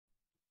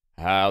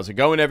How's it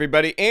going,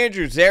 everybody?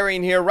 Andrew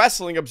Zarian here,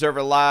 Wrestling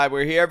Observer Live.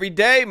 We're here every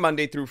day,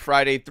 Monday through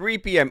Friday, 3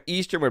 p.m.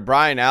 Eastern with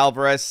Brian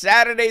Alvarez,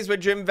 Saturdays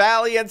with Jim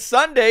Valley, and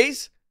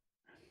Sundays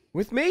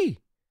with me.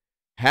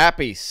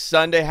 Happy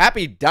Sunday.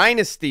 Happy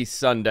Dynasty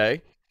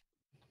Sunday.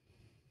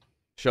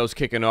 Show's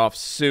kicking off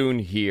soon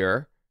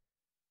here.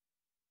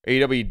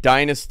 AEW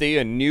Dynasty,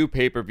 a new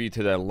pay-per-view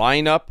to the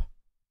lineup.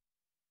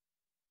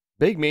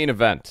 Big main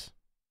event.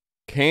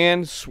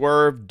 Can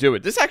Swerve do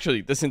it?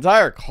 This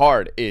entire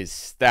card is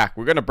stacked.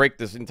 We're going to break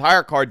this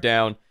entire card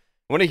down.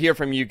 I want to hear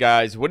from you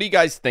guys. What do you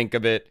guys think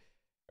of it?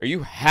 Are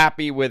you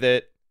happy with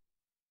it?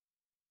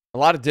 A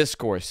lot of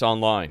discourse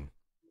online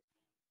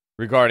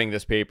regarding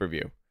this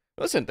pay-per-view.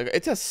 Listen,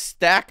 it's a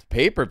stacked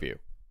pay-per-view.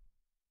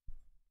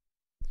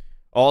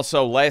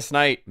 Also, last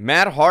night,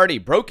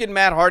 Broken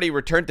Matt Hardy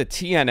returned to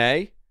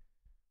TNA.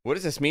 What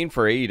does this mean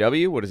for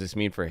AEW? What does this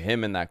mean for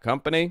him and that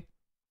company?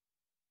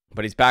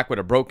 But he's back with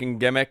a broken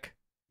gimmick.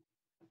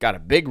 Got a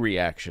big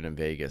reaction in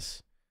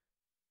Vegas.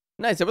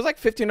 Nice. It was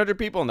like 1,500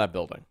 people in that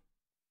building.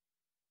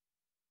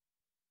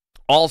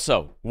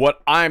 Also,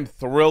 what I'm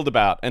thrilled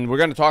about, and we're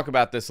going to talk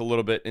about this a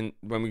little bit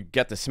when we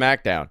get to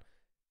SmackDown,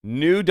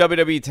 new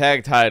WWE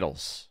tag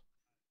titles.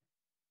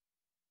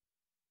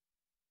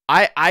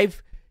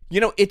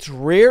 It's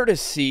rare to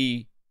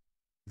see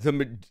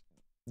the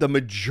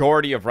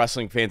majority of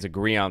wrestling fans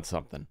agree on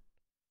something.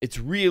 It's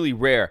really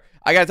rare.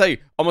 I got to tell you,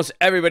 almost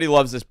everybody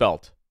loves this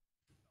belt.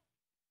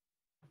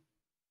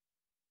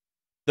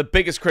 The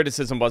biggest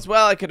criticism was,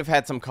 well, I could have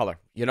had some color.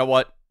 You know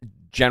what?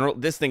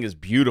 This thing is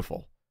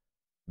beautiful.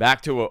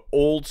 Back to an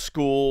old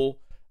school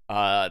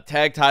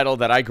tag title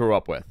that I grew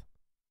up with.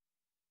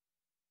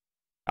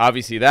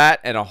 Obviously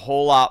that and a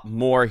whole lot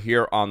more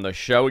here on the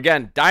show.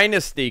 Again,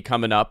 Dynasty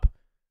coming up.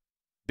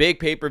 Big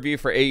pay-per-view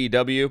for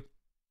AEW.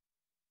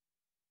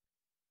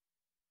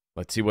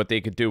 Let's see what they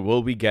could do.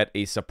 Will we get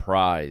a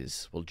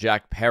surprise? Will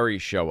Jack Perry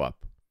show up?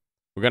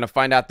 We're going to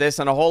find out this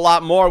and a whole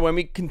lot more when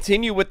we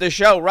continue with the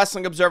show.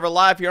 Wrestling Observer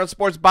Live here on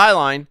Sports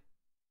Byline.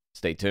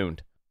 Stay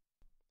tuned.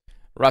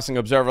 Wrestling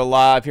Observer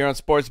Live here on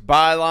Sports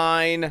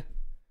Byline.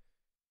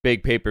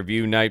 Big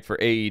pay-per-view night for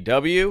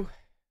AEW.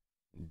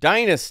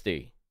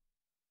 Dynasty.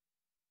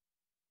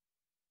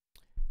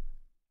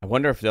 I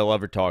wonder if they'll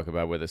ever talk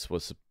about where this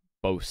was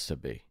supposed to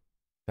be.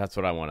 That's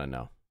what I want to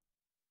know.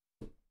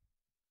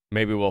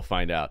 Maybe we'll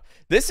find out.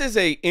 This is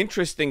a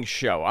interesting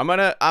show. I'm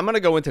gonna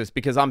go into this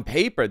because on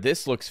paper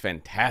this looks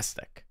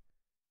fantastic.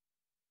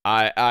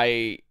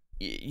 Like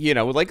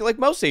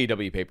most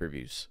AEW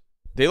pay-per-views,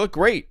 they look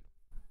great.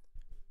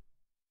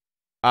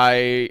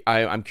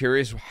 I'm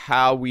curious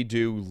how we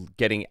do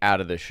getting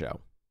out of this show,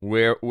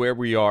 where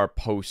we are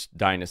post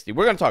Dynasty.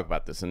 We're gonna talk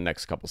about this in the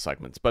next couple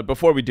segments, but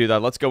before we do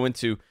that, let's go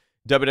into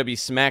WWE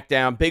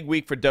SmackDown. Big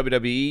week for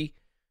WWE.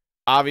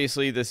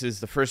 Obviously, this is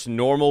the first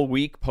normal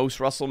week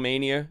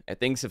post-WrestleMania, and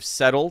things have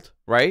settled,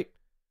 right?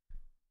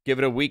 Give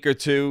it a week or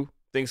two,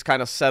 things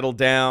kind of settle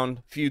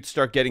down, feuds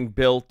start getting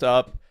built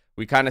up.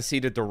 We kind of see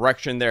the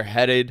direction they're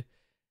headed.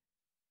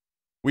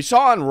 We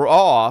saw on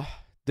Raw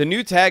the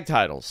new tag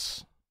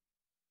titles.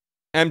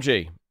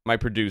 MJ, my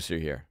producer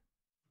here.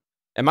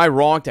 Am I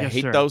wrong to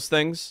hate those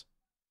things?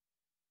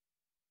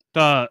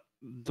 The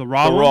Raw ones? The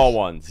Raw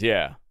ones,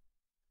 yeah.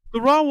 The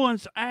Raw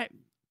ones,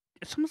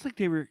 it's almost like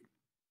they were...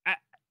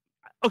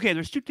 Okay,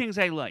 there's two things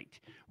I liked.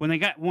 When they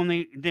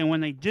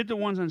did the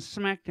ones on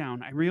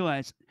SmackDown, I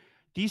realized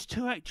these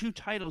two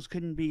titles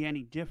couldn't be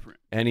any different.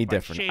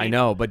 I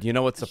know, but you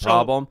know what's the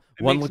problem?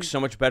 One looks so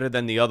much better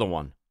than the other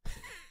one.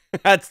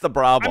 That's the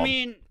problem. I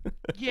mean,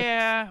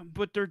 yeah,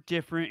 but they're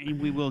different,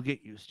 and we will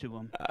get used to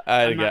them.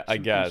 I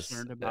guess.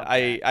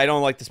 I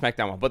don't like the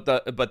SmackDown one,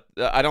 but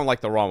I don't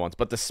like the Raw ones.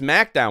 But the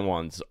SmackDown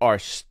ones are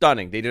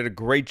stunning. They did a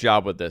great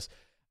job with this.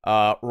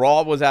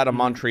 Raw was out of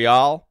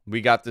Montreal.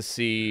 We got to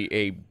see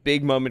a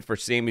big moment for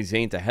Sami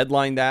Zayn to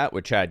headline that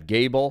with Chad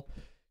Gable.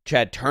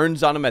 Chad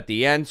turns on him at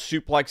the end,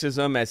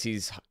 suplexes him as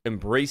he's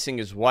embracing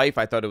his wife.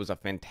 I thought it was a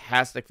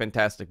fantastic,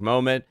 fantastic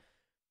moment.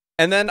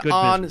 And then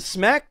on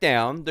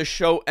SmackDown, the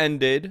show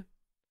ended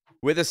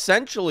with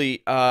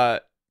essentially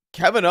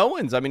Kevin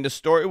Owens. I mean, the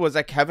story was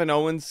that Kevin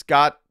Owens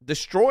got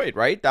destroyed,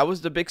 right? That was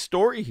the big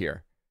story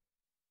here.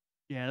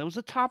 Yeah, it was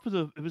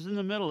it was in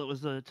the middle. It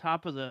was the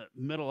top of the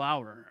middle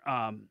hour.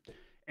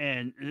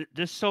 And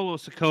this Solo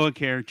Sikoa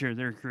character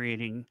they're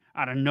creating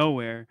out of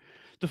nowhere,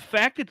 the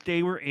fact that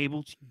they were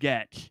able to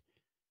get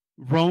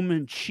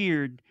Roman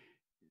cheered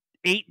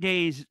 8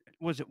 days,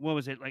 what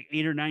was it, like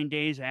 8 or 9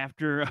 days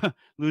after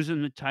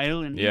losing the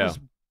title? And he was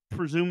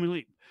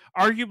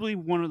arguably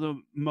one of the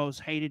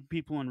most hated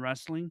people in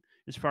wrestling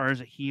as far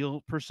as a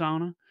heel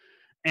persona.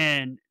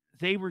 And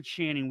they were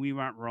chanting, "We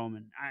want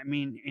Roman." I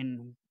mean,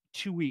 in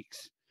 2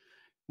 weeks,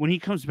 when he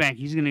comes back,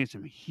 he's going to get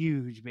some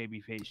huge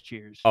babyface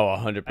cheers. Oh,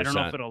 100%. I don't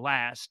know if it'll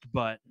last,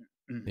 but...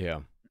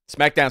 Yeah.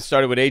 SmackDown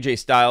started with AJ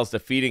Styles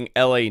defeating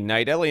LA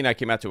Knight. LA Knight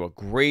came out to a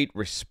great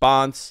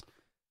response.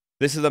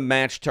 This is a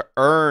match to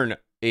earn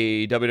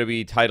a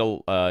WWE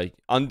title,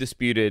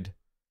 undisputed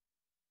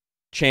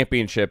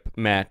championship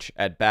match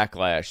at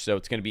Backlash. So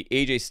it's going to be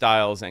AJ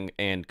Styles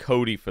and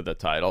Cody for the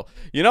title.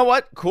 You know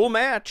what? Cool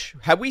match.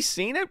 Have we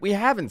seen it? We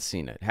haven't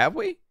seen it, have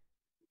we?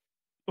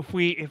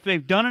 If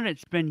they've done it,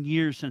 it's been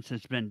years since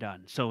it's been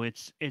done. So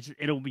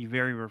it'll be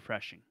very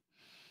refreshing.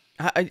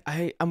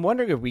 I'm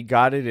wondering if we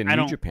got it in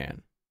New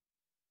Japan.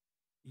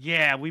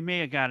 Yeah, we may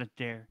have got it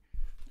there.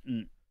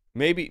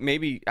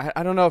 Maybe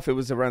I don't know if it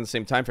was around the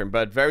same time frame,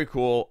 but very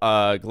cool.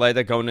 Glad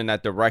that going in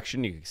that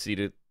direction. You can see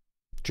the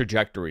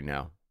trajectory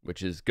now,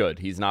 which is good.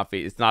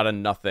 It's not a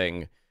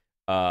nothing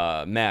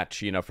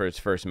match, you know, for his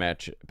first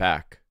match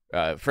back.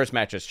 First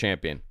match as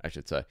champion, I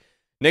should say.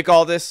 Nick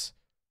Aldis,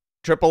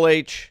 Triple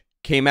H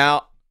came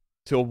out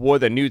to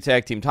award the new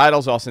tag team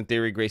titles. Austin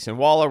Theory, Grayson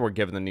Waller were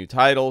given the new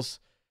titles.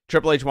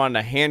 Triple H wanted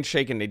a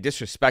handshake and they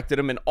disrespected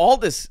him, and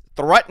Aldis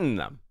threatened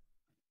them.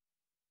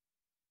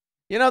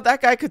 You know,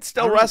 that guy could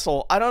still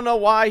wrestle. I don't know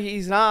why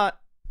he's not.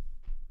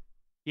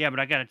 Yeah, but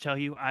I got to tell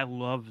you, I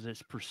love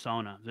this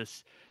persona.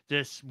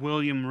 This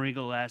William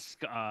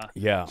Regal-esque.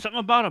 Yeah. Something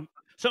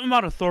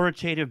about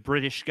authoritative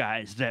British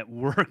guys that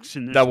works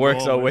in this. That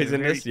works always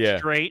in this. Yeah.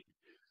 Straight.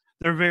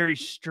 They're very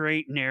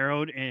straight,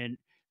 narrowed, and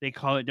they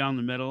call it down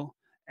the middle,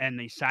 and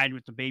they side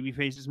with the baby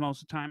faces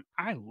most of the time.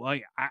 I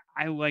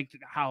liked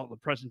how the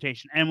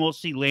presentation, and we'll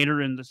see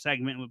later in the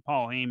segment with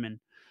Paul Heyman.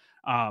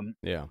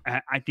 Yeah,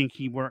 I think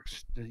he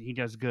works. He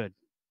does good.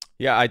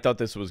 Yeah, I thought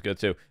this was good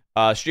too.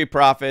 Street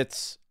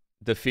Profits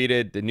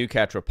defeated the New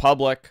Catch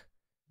Republic,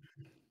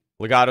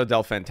 Legado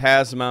del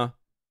Fantasma,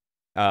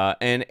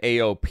 and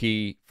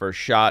AOP for a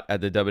shot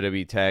at the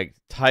WWE Tag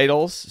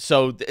Titles.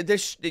 So they're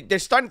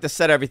starting to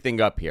set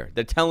everything up here.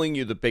 They're telling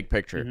you the big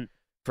picture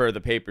for the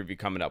pay-per-view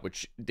coming up,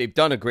 which they've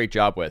done a great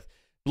job with.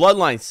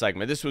 Bloodline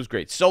segment. This was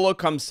great. Solo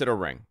comes to the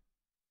ring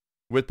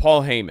with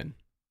Paul Heyman.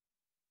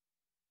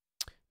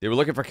 They were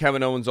looking for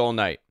Kevin Owens all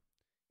night.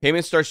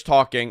 Heyman starts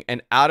talking,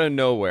 and out of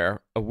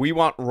nowhere, a "We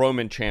Want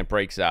Roman" chant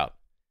breaks out.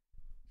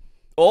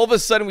 All of a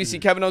sudden, we see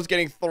Kevin Owens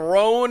getting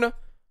thrown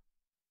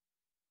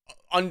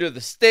under the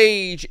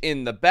stage,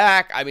 in the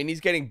back. I mean, he's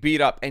getting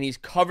beat up, and he's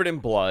covered in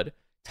blood.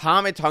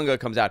 Tama Tonga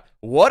comes out.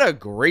 What a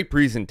great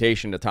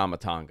presentation to Tama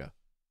Tonga.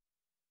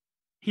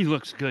 He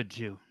looks good,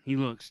 too. He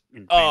looks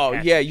fantastic. Oh,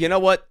 yeah. You know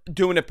what?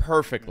 Doing it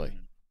perfectly.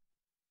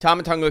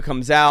 Tama Tonga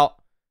comes out.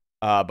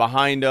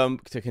 Behind him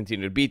to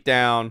continue to beat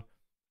down.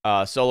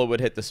 Solo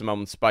would hit the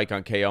Samoan spike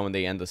on KO and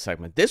they end the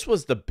segment. This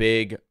was the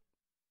big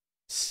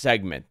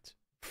segment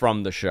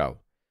from the show.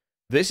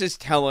 This is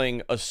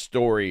telling a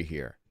story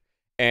here.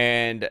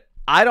 And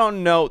I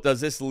don't know, does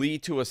this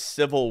lead to a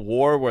civil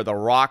war where The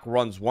Rock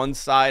runs one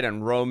side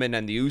and Roman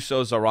and the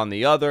Usos are on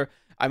the other?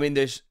 I mean,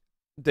 there's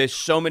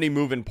so many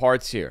moving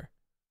parts here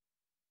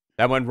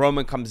that when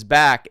Roman comes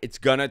back, it's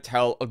going to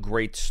tell a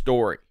great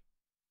story.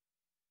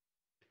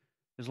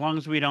 As long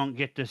as we don't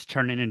get this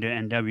turning into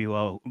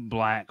NWO,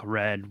 black,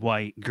 red,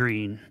 white,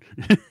 green.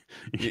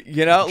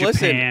 You know,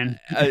 Japan.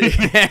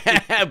 Listen,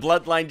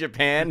 Bloodline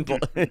Japan.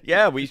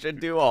 Yeah, we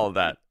should do all of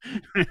that.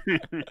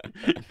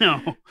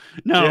 No.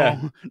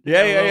 Yeah.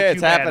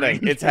 It's happening.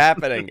 It's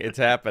happening. It's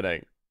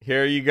happening.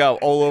 Here you go.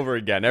 All over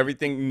again.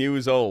 Everything new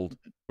is old.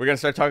 We're going to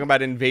start talking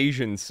about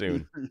invasion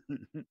soon.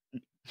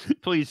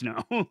 Please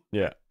no.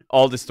 Yeah.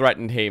 Aldis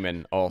threatened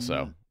Heyman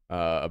also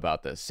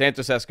about this.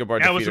 Santos Escobar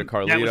defeated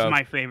Carlito. That was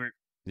my favorite.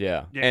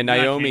 Yeah. And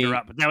Naomi.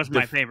 But that was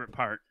my favorite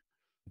part.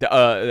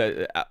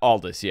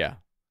 Aldis, yeah.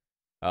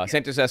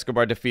 Santos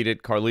Escobar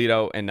defeated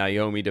Carlito, and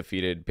Naomi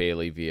defeated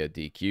Bayley via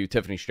DQ.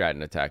 Tiffany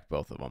Stratton attacked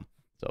both of them.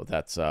 So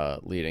that's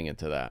leading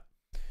into that.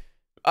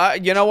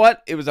 You know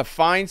what? It was a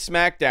fine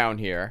SmackDown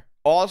here.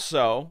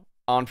 Also,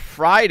 on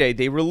Friday,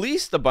 they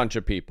released a bunch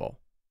of people.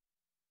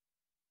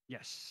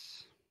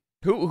 Yes.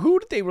 Who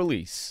did they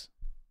release?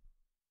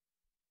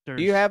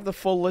 Do you have the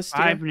full list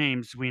here? 5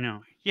 names we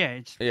know.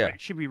 Yeah,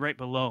 it should be right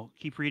below.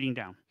 Keep reading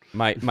down.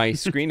 My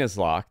screen is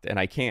locked and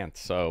I can't,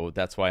 so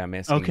that's why I'm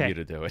asking you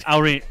to do it.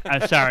 I'll read.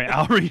 Sorry,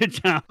 I'll read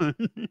it down.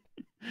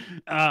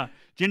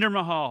 Jinder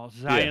Mahal,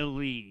 Xia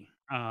Li,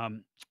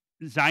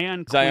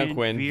 Zion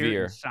Quinn,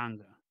 Veer, and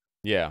Sangha.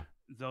 Yeah.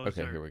 Those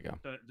are here we go.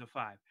 The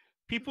 5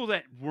 people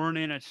that weren't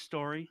in a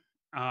story.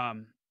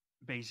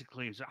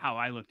 Basically, is how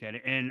I looked at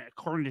it. And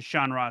according to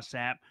Sean Ross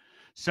Sapp,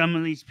 some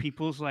of these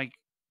people's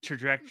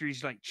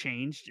trajectories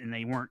changed and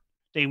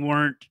they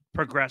weren't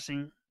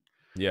progressing.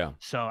 Yeah.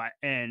 So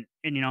and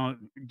you know,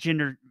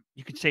 Jinder,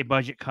 you could say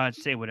budget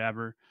cuts, say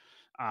whatever.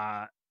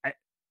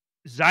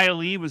 Xia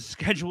Li was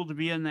scheduled to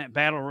be in that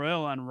battle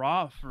royal on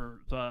Raw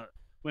for the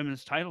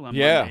women's title on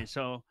Monday.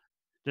 So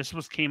this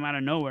came out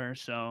of nowhere.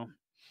 So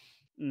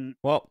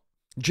well,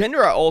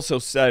 Jinder also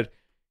said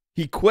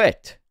he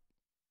quit.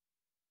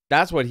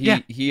 That's what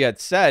he had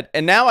said.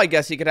 And now I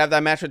guess he could have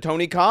that match with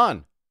Tony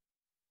Khan.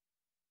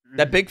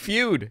 That big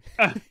feud.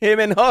 Him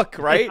and Hook,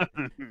 right?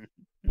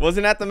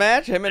 Wasn't that the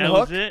match? Him and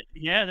Hook? That was it.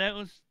 Yeah,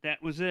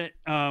 that was it.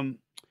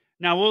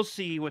 Now we'll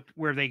see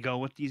where they go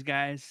with these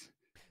guys.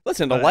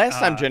 Listen, the last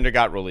time Jinder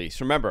got released,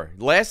 remember,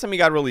 last time he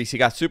got released, he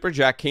got Super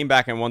Jack, came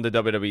back and won the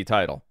WWE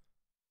title.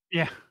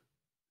 Yeah.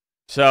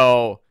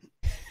 So,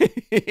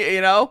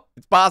 you know,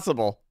 it's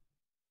possible.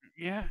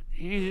 Yeah,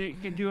 he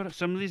can do it.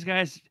 Some of these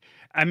guys,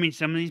 I mean,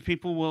 some of these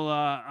people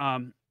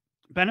will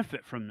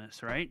benefit from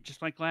this, right?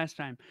 Just like last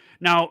time.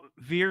 Now,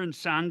 Veer and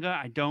Sanga,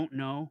 I don't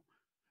know,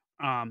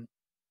 um,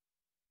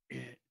 eh,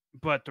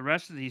 but the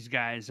rest of these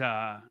guys,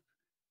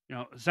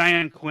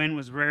 Zion Quinn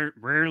was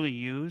rarely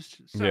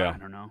used, so Yeah. I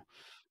don't know.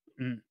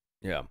 Mm.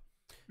 Yeah.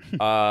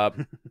 Uh,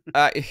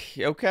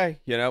 okay.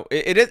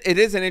 It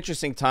is an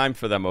interesting time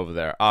for them over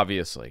there,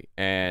 obviously.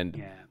 And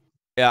Yeah.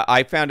 yeah,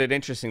 I found it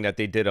interesting that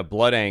they did a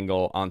blood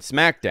angle on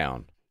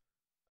SmackDown.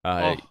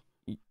 Uh,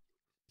 Oh,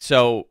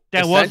 so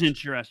that was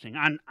interesting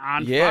on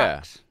yeah,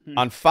 Fox.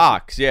 on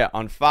Fox. Yeah,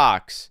 on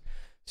Fox.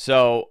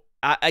 So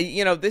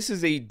this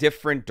is a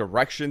different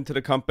direction to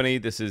the company.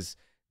 This is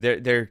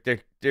they're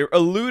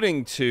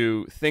alluding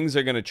to things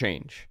are going to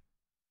change.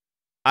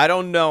 I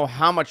don't know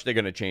how much they're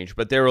going to change,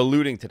 but they're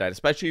alluding to that,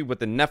 especially with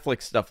the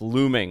Netflix stuff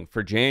looming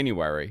for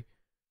January.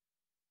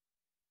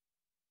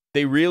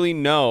 They really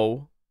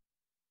know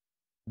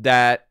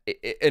that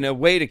in a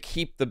way to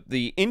keep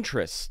the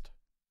interest,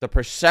 the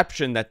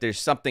perception that there's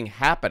something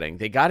happening,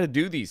 they got to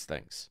do these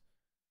things.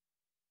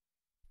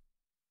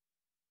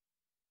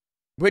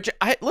 Which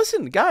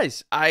listen,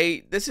 guys,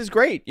 this is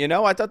great.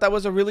 I thought that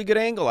was a really good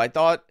angle. I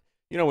thought,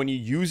 when you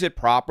use it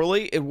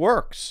properly, it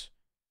works.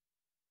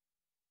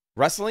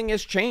 Wrestling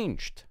has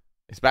changed.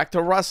 It's back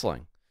to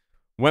wrestling.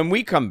 When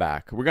we come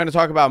back, we're going to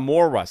talk about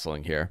more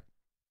wrestling here.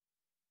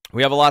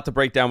 We have a lot to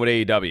break down with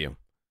AEW.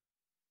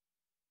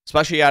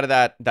 Especially out of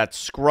that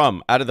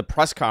scrum, out of the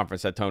press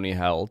conference that Tony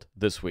held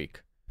this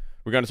week.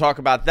 We're going to talk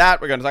about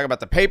that. We're going to talk about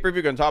the pay-per-view.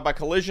 We're going to talk about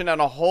Collision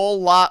and a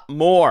whole lot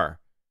more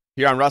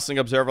here on Wrestling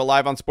Observer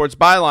Live on Sports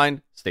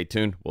Byline. Stay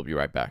tuned. We'll be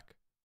right back.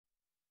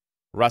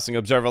 Wrestling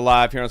Observer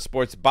Live here on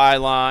Sports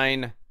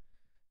Byline.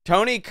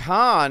 Tony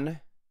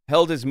Khan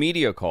held his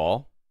media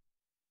call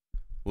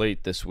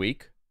late this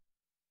week.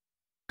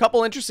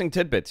 Couple interesting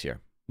tidbits here.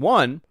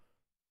 One,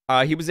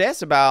 he was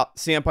asked about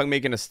CM Punk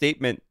making a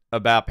statement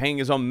about paying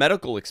his own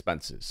medical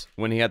expenses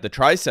when he had the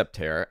tricep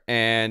tear,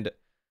 and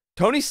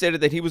Tony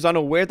stated that he was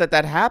unaware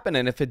that happened,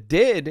 and if it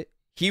did,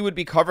 he would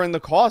be covering the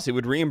cost. He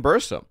would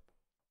reimburse him.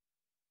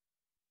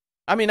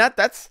 I mean,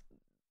 that's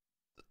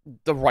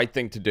the right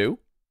thing to do,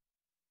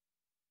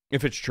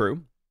 if it's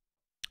true.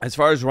 As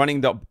far as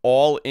running the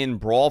all-in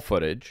brawl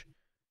footage,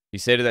 he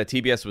stated that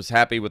TBS was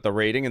happy with the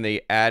rating, and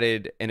it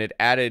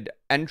added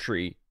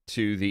entry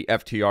to the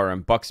FTR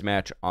and Bucks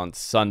match on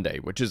Sunday,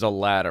 which is a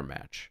ladder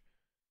match.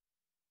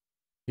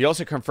 He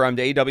also confirmed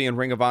AEW and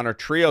Ring of Honor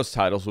Trios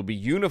titles will be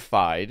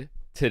unified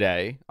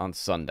today on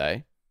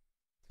Sunday.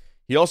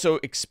 He also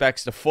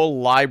expects the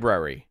full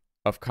library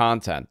of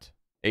content,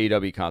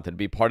 AEW content, to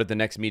be part of the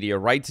next media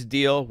rights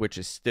deal, which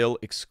is still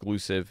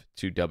exclusive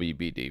to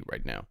WBD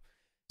right now.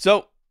 So,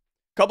 a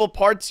couple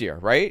parts here,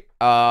 right?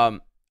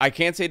 I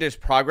can't say there's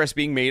progress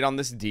being made on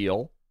this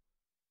deal.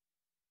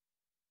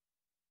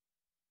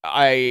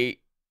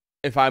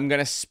 If I'm going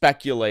to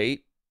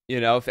speculate,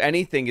 if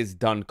anything is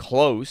done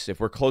close, if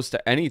we're close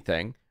to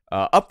anything,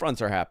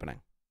 upfronts are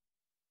happening.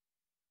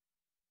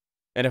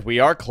 And if we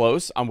are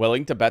close, I'm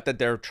willing to bet that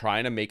they're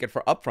trying to make it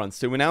for upfronts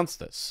to announce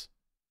this.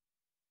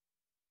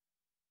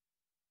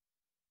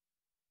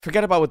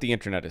 Forget about what the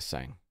internet is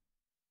saying.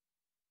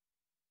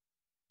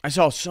 I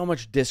saw so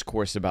much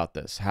discourse about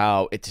this,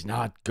 how it's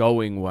not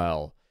going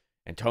well,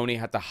 and Tony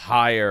had to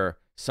hire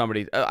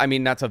somebody. I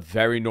mean, that's a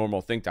very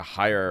normal thing to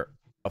hire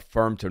a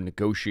firm to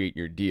negotiate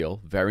your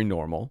deal. Very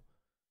normal.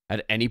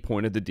 At any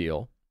point of the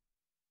deal.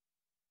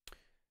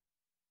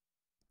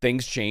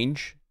 Things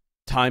change.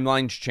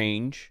 Timelines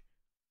change.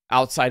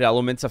 Outside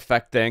elements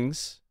affect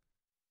things.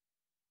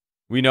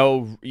 We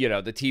know,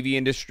 the TV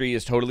industry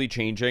is totally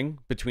changing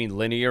between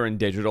linear and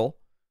digital.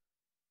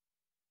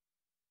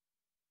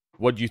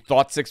 What you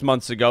thought 6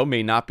 months ago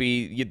may not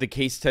be the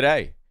case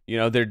today.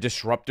 There are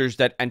disruptors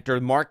that enter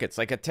markets,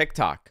 like a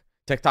TikTok.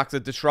 TikTok's a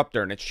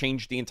disruptor, and it's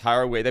changed the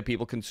entire way that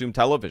people consume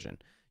television.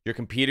 You're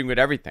competing with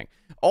everything.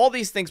 All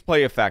these things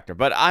play a factor,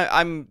 but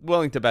I'm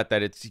willing to bet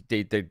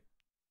that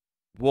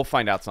we'll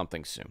find out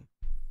something soon.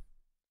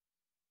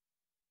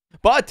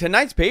 But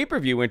tonight's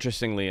pay-per-view,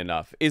 interestingly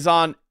enough, is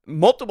on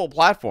multiple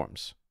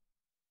platforms.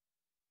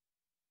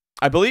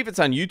 I believe it's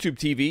on YouTube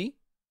TV.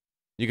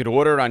 You could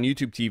order it on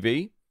YouTube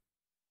TV.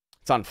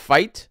 It's on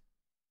Fight.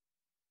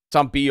 It's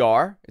on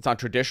BR. It's on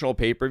traditional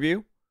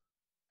pay-per-view.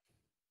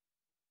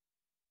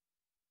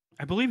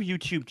 I believe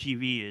YouTube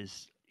TV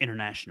is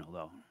international,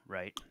 though,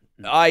 right?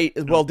 They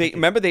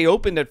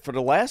opened it for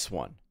the last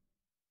one.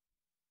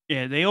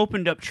 Yeah, they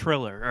opened up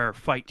Triller or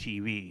Fight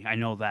TV. I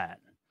know that.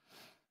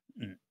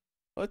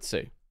 Let's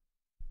see.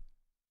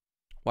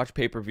 Watch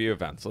pay-per-view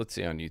events. Let's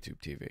see on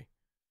YouTube TV.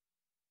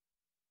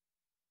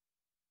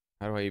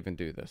 How do I even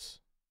do this?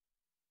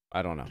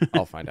 I don't know.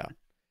 I'll find out.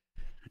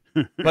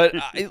 But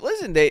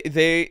listen,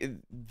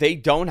 they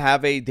don't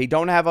have a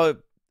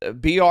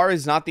BR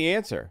is not the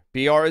answer.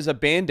 BR is a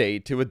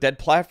Band-Aid to a dead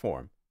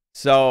platform.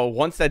 So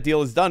once that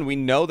deal is done, we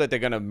know that they're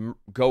going to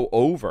go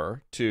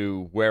over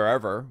to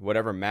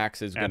whatever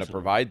Max is going to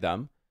provide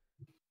them.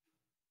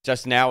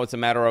 Just now it's a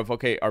matter of,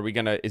 okay,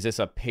 is this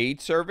a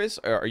paid service?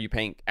 Or are you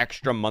paying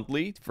extra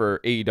monthly for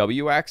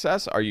AEW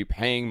access? Are you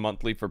paying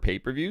monthly for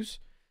pay-per-views?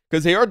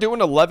 Because they are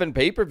doing 11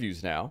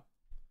 pay-per-views now.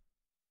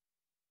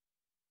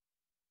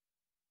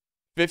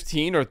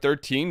 15 or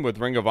 13 with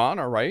Ring of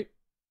Honor, right?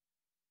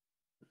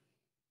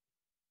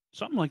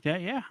 Something like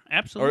that, yeah,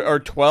 absolutely. Or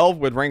 12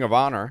 with Ring of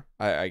Honor.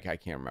 I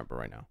can't remember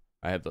right now.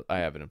 I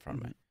have it in front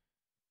of me.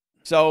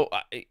 So,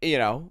 you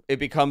know, it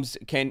becomes,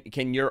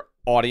 can your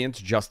audience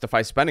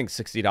justify spending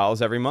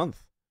 $60 every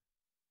month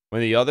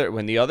when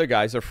the other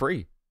guys are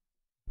free?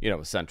 You know,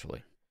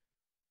 essentially.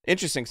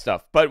 Interesting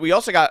stuff. But we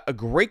also got a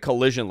great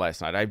collision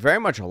last night. I very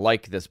much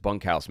like this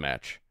bunkhouse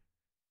match.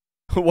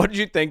 What did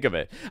you think of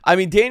it? I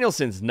mean,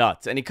 Danielson's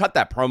nuts, and he cut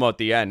that promo at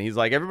the end. He's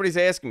like, everybody's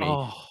asking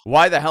me,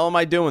 why the hell am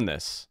I doing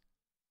this?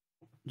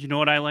 Do you know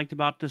what I liked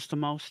about this the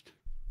most?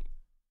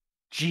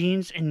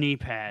 Jeans and knee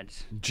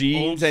pads.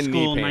 Jeans and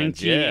knee pads.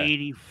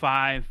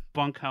 1985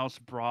 bunkhouse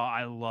brawl.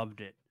 I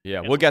loved it. Yeah,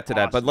 we'll get to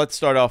that. But let's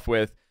start off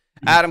with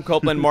Adam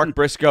Copeland, Mark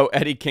Briscoe,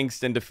 Eddie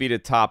Kingston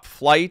defeated Top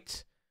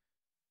Flight.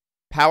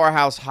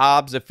 Powerhouse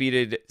Hobbs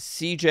defeated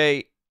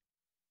CJ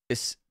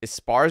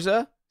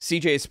Esparza.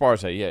 CJ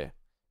Esparza, yeah.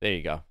 There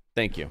you go.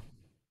 Thank you.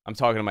 I'm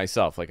talking to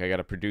myself like I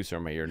got a producer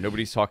in my ear.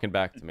 Nobody's talking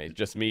back to me.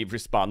 Just me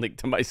responding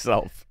to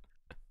myself.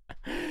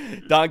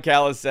 Don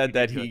Callis said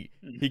that he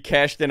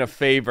cashed in a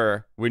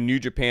favor with New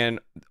Japan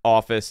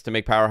office to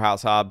make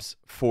Powerhouse Hobbs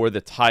for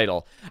the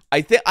title.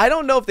 I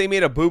don't know if they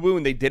made a boo-boo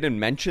and they didn't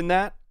mention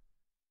that.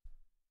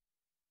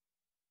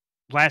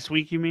 Last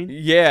week, you mean?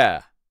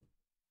 Yeah.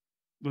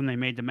 When they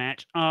made the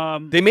match.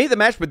 They made the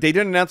match, but they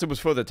didn't announce it was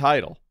for the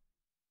title.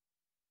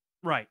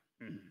 Right.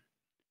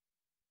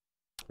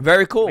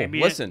 Very cool.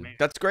 Listen,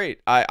 that's great.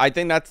 I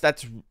think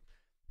that's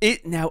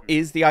it. Now,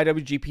 is the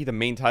IWGP the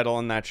main title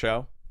on that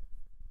show?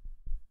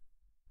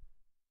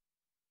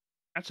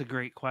 That's a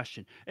great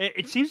question.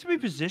 It seems to be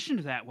positioned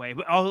that way,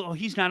 but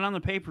he's not on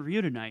the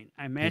pay-per-view tonight.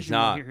 I imagine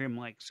we'll hear him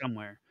like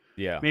somewhere.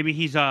 Yeah. Maybe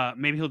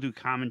he'll do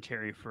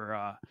commentary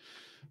for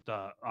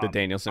the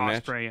Danielson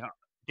Osprey, match.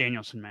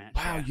 Danielson match.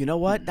 Wow, yeah. You know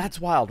what?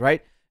 That's wild,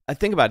 right? I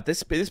think about it.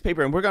 This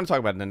paper, and we're going to talk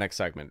about it in the next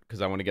segment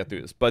because I want to get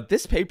through this. But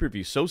this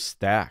pay-per-view is so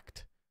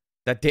stacked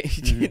that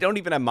you don't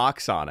even have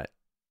Mox on it.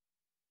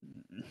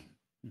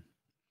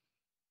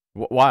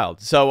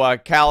 Wild. So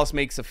Callis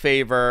makes a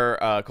favor,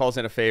 calls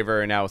in a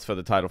favor, and now it's for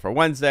the title for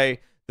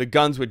Wednesday. The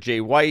Guns with Jay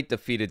White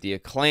defeated the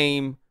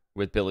Acclaim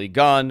with Billy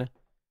Gunn.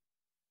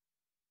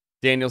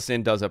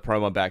 Danielson does a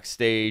promo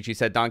backstage. He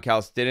said Don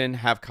Callis didn't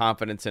have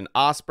confidence in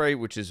Osprey,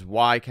 which is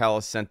why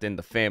Callis sent in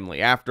the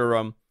family after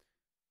him.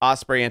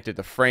 Osprey entered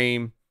the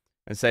frame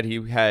and said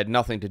he had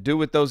nothing to do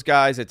with those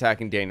guys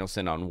attacking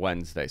Danielson on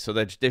Wednesday. So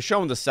they're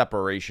showing the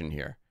separation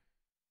here.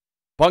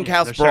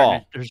 Bunkhouse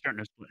Brawl. They're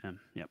starting to split him.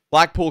 Yep.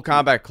 Blackpool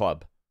Combat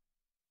Club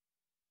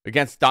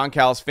against Don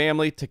Callis'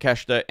 family,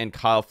 Takeshita, and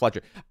Kyle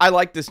Fletcher. I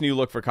like this new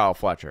look for Kyle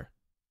Fletcher.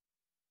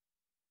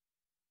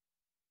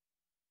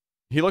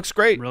 He looks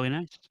great. Really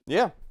nice.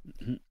 Yeah.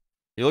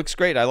 He looks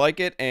great. I like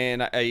it.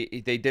 And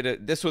they did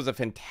it. This was a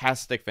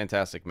fantastic,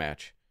 fantastic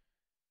match.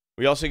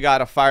 We also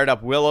got a fired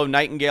up Willow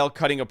Nightingale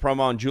cutting a promo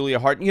on Julia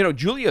Hart. You know,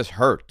 Julia's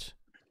hurt.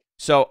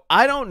 So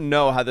I don't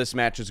know how this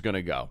match is going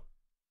to go.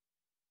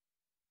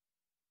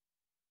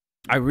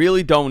 I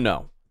really don't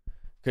know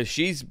because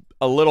she's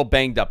a little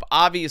banged up.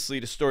 Obviously,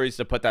 the story is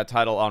to put that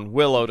title on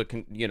Willow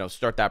to,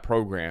 start that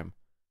program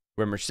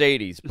with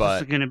Mercedes.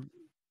 But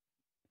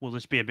will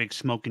this be a big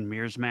smoke and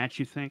mirrors match,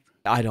 you think?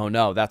 I don't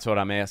know. That's what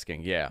I'm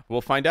asking. Yeah, we'll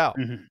find out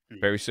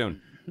very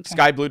soon. Okay.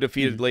 Sky Blue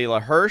defeated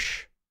Layla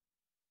Hirsch.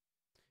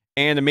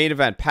 And the main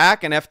event,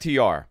 Pac and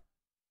FTR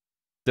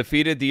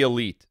defeated the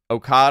Elite,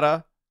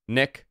 Okada,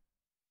 Nick,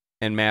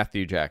 and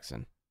Matthew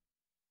Jackson.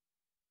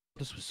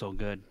 This was so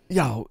good.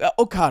 Yo,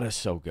 Okada's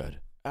so good.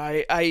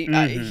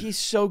 He's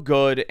so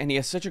good, and he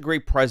has such a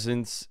great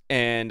presence.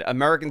 And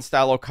American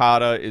style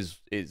Okada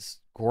is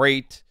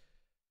great.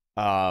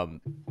 Where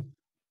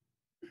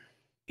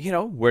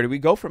do we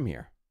go from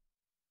here?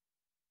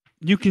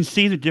 You can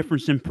see the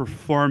difference in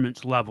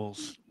performance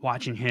levels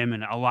watching him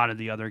and a lot of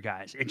the other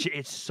guys.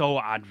 It's so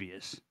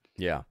obvious.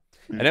 Yeah,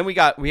 and then we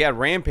had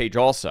Rampage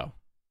also.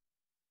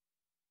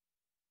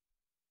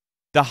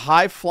 The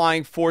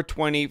high-flying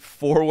 420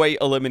 four-way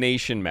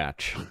elimination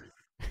match.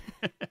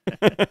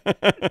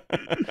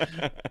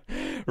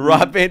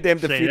 Rob Van Dam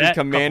defeated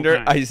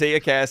Commander Isaiah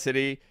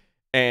Cassidy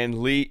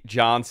and Lee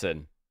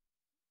Johnson.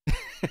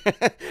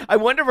 I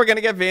wonder if we're going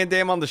to get Van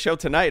Dam on the show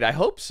tonight. I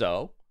hope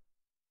so.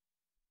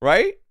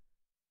 Right?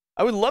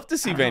 I would love to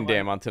see Van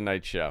Dam on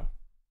tonight's show.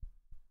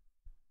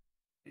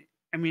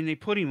 I mean, they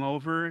put him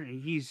over.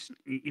 He's,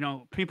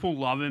 people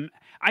love him.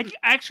 I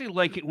actually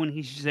like it when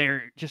he's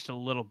there just a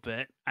little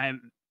bit.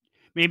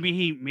 Maybe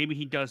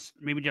he does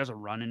a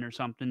run-in or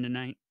something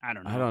tonight. I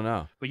don't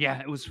know. But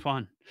yeah, it was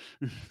fun.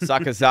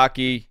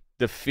 Sakazaki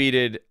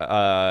defeated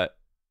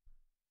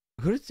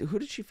who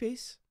did she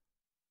face?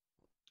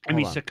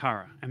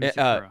 Sakura.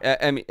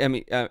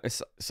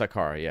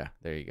 Sakura, yeah.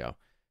 There you go.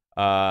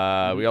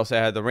 We also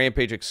had the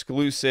Rampage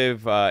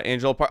exclusive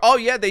Angelo Park. Oh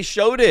yeah, they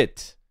showed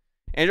it.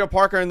 Angelo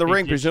Parker in the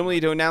ring, presumably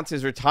to announce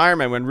his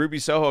retirement when Ruby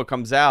Soho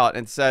comes out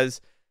and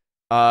says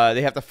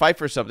they have to fight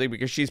for something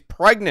because she's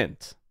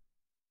pregnant.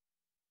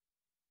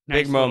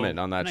 Big moment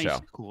on that show.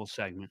 Cool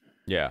segment.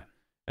 Yeah.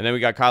 And then we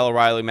got Kyle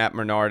O'Reilly, Matt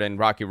Menard, and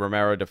Rocky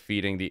Romero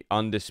defeating the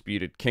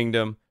Undisputed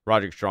Kingdom,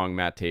 Roderick Strong,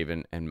 Matt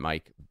Taven, and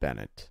Mike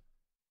Bennett.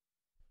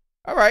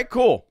 All right,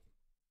 cool.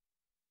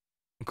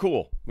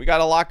 Cool. We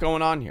got a lot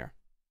going on here.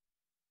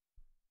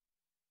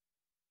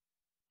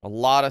 A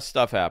lot of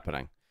stuff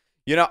happening.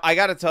 You know, I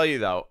got to tell you,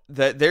 though,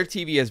 that their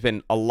TV has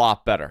been a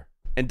lot better.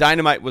 And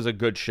Dynamite was a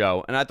good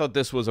show, and I thought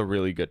this was a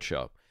really good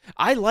show.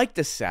 I like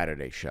this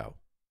Saturday show.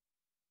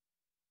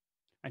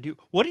 I do.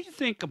 What do you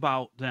think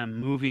about them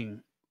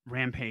moving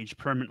Rampage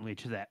permanently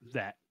to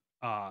that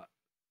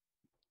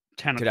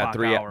 10 o'clock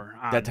hour?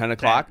 That 10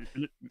 o'clock?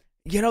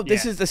 You know,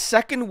 this is the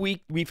second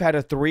week we've had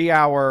a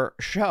 3-hour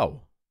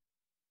show.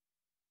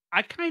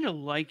 I kind of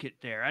like it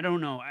there. I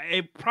don't know.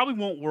 It probably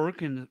won't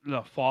work in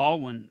the fall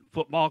when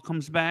football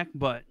comes back,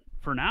 but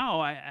for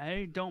now,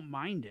 I don't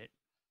mind it.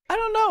 I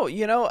don't know.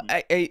 You know,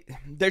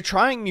 they're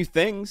trying new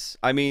things.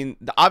 I mean,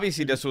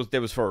 obviously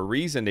there was for a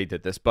reason they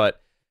did this,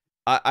 but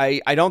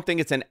I don't think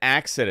it's an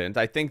accident.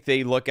 I think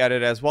they look at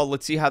it as, well,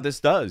 let's see how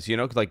this does. You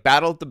know, 'cause like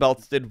Battle of the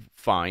Belts did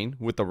fine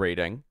with the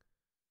rating.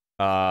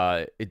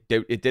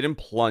 It didn't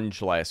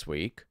plunge last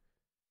week.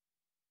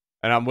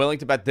 And I'm willing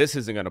to bet this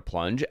isn't going to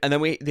plunge. And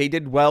then they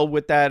did well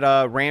with that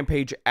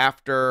Rampage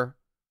after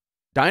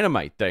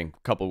Dynamite thing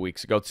a couple of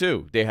weeks ago,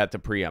 too. They had to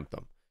preempt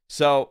them.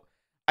 So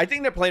I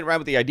think they're playing around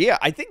with the idea.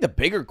 I think the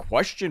bigger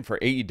question for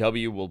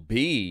AEW will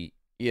be,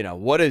 you know,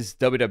 what does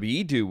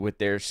WWE do with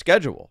their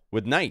schedule,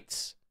 with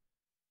nights?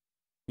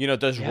 You know,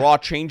 does Raw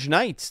change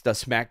nights?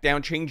 Does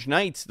SmackDown change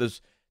nights?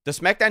 Does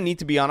SmackDown need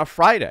to be on a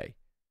Friday?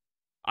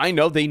 I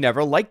know they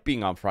never liked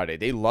being on Friday.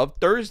 They love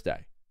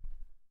Thursday.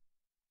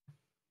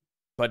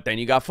 But then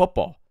you got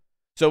football.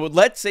 So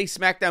let's say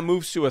SmackDown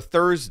moves to a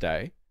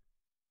Thursday.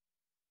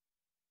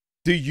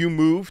 Do you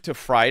move to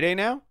Friday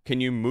now?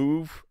 Can you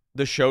move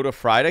the show to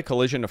Friday,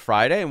 Collision to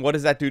Friday? And what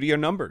does that do to your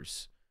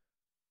numbers?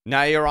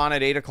 Now you're on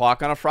at 8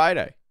 o'clock on a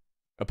Friday,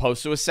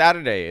 opposed to a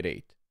Saturday at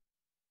 8.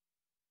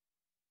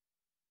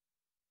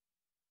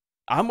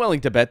 I'm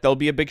willing to bet there'll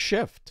be a big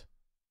shift.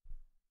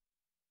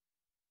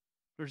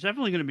 There's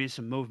definitely going to be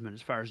some movement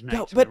as far as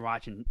nights when you're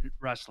watching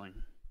wrestling.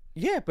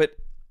 Yeah, but,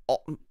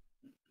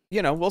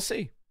 you know, we'll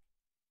see.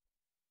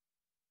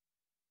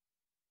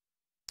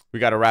 We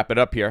got to wrap it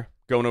up here.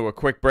 Going to a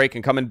quick break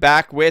and coming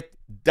back with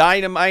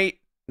Dynamite.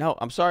 No,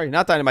 I'm sorry,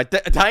 not Dynamite.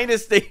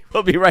 Dynasty.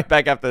 We'll be right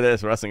back after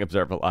this. Wrestling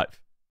Observer Live.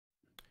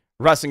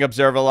 Wrestling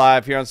Observer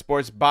Live here on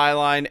Sports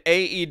Byline.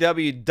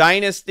 AEW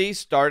Dynasty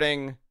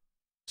starting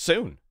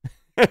soon.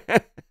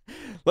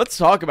 Let's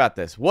talk about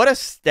this. What a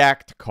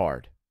stacked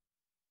card.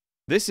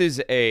 This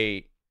is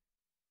a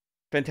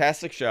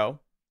fantastic show.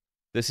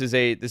 This is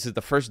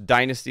the first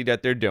Dynasty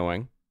that they're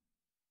doing.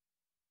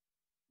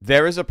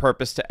 There is a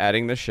purpose to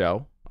adding the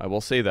show. I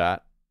will say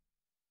that.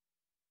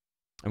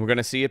 And we're going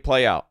to see it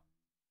play out.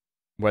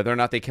 Whether or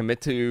not they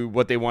commit to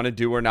what they want to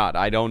do or not,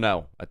 I don't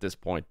know at this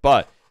point.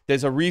 But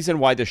there's a reason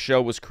why the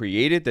show was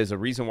created. There's a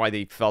reason why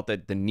they felt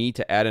that the need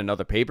to add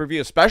another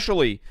pay-per-view,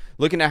 especially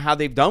looking at how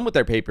they've done with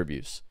their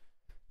pay-per-views.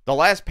 The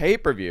last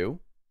pay-per-view,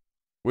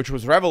 which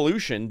was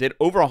Revolution, did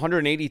over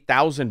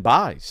 180,000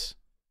 buys.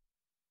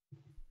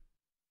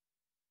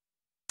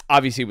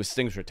 Obviously, it was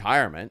Sting's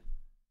retirement,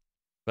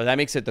 but that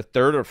makes it the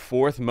third or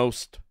fourth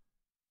most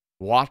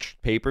watched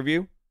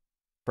pay-per-view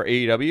for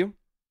AEW.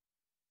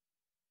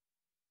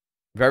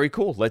 Very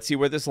cool. Let's see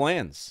where this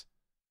lands.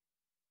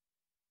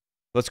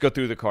 Let's go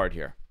through the card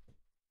here.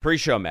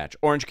 Pre-show match.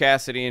 Orange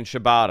Cassidy and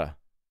Shibata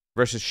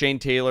versus Shane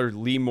Taylor,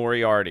 Lee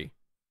Moriarty.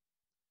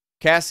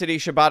 Cassidy,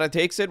 Shibata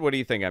takes it. What do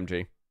you think,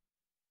 MG?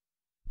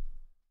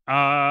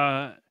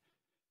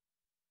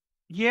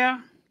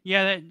 Yeah.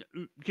 That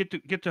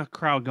get the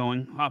crowd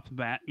going off the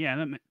bat.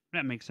 Yeah,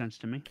 that makes sense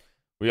to me.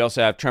 We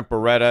also have Trent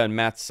Beretta and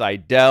Matt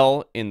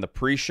Sydal in the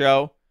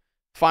pre-show.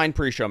 Fine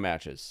pre-show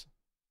matches.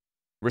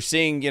 We're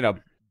seeing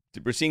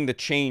the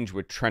change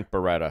with Trent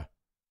Beretta.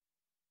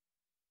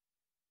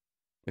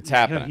 It's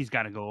happening. He's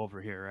got to go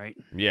over here, right?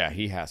 Yeah,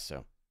 he has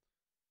to.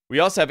 We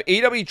also have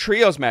AEW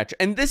Trios match,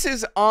 and this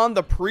is on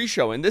the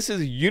pre-show, and this is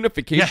a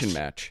unification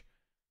match.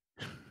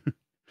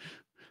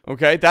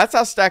 Okay, that's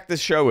how stacked this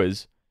show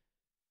is.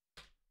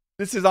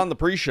 This is on the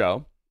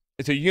pre-show.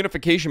 It's a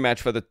unification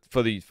match for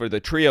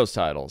the Trios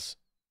titles.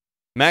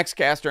 Max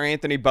Caster,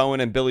 Anthony Bowen,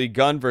 and Billy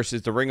Gunn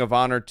versus the Ring of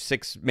Honor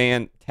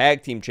 6-man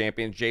tag team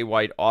champions Jay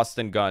White,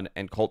 Austin Gunn,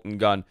 and Colton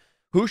Gunn.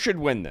 Who should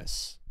win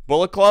this?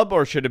 Bullet Club,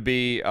 or should it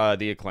be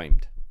the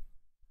Acclaimed?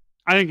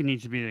 I think it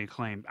needs to be the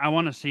Acclaimed. I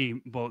want to see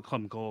Bullet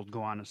Club Gold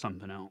go on to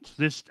something else.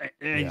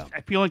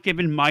 I feel like they've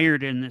been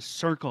mired in this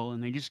circle,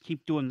 and they just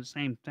keep doing the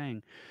same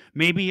thing.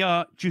 Maybe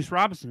Juice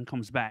Robinson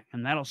comes back,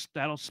 and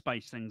that'll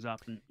spice things up.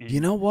 And you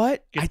know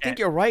what? I think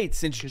you're right.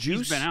 Since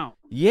Juice been out,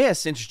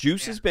 since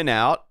Juice has been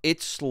out,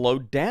 it's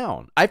slowed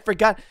down. I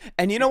forgot.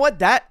 And you know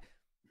what?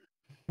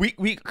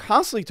 We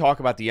constantly talk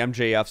about the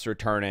MJFs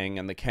returning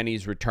and the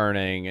Kennys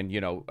returning and, you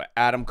know,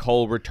 Adam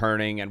Cole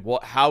returning and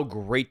how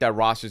great that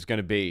roster is going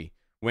to be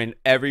when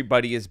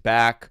everybody is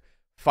back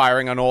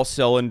firing on all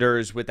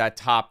cylinders with that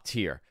top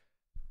tier.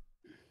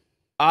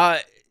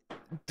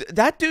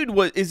 That dude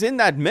is in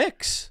that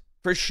mix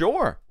for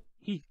sure.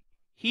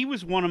 He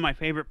was one of my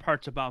favorite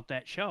parts about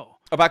that show.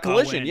 About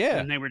Collision,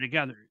 when they were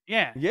together.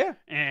 Yeah. Yeah.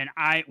 And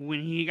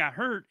when he got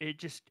hurt,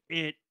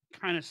 it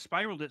kind of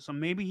spiraled it. So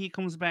maybe he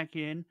comes back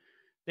in,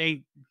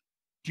 they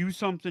do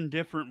something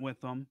different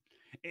with him.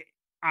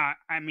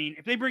 I mean,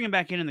 if they bring him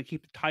back in and they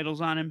keep the titles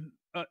on him,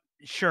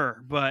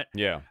 sure. But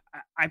yeah,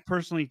 I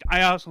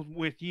also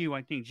with you,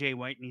 I think Jay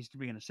White needs to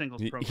be in a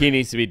singles program. He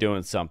needs to be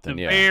doing something. In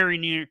the very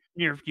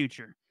near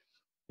future.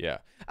 Yeah,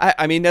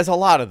 I mean, there's a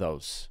lot of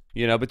those.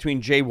 You know,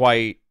 between Jay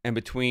White and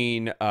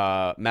between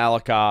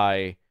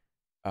Malachi.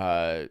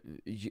 I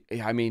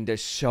mean,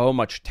 there's so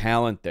much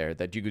talent there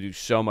that you could do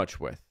so much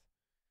with.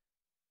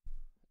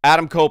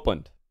 Adam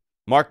Copeland,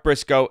 Mark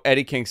Briscoe,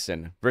 Eddie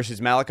Kingston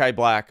versus Malachi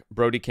Black,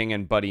 Brody King,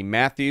 and Buddy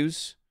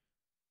Matthews.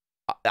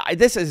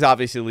 This is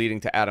obviously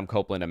leading to Adam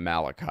Copeland and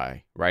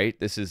Malachi, right?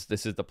 This is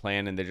the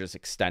plan, and they're just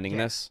extending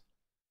this.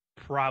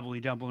 Probably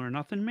Double or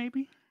Nothing,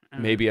 maybe.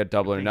 Maybe a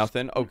Double or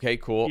Nothing. Okay,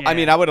 cool. Yeah. I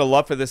mean, I would have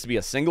loved for this to be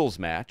a singles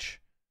match.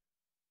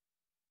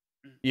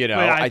 You know,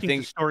 but I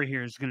think the story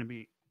here is going to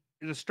be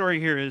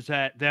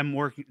that them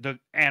working, the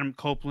Adam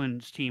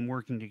Copeland's team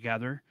working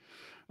together.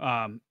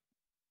 But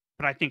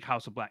I think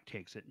House of Black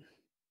takes it.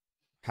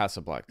 House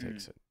of Black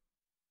takes it.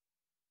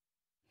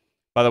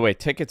 By the way,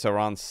 tickets are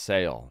on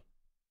sale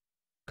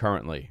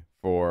currently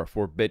for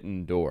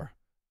Forbidden Door.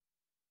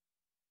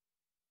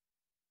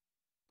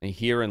 And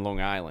here in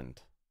Long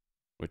Island,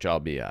 which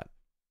I'll be at.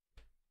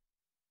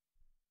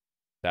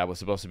 That was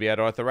supposed to be at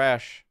Arthur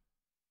Ashe.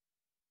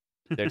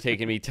 They're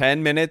taking me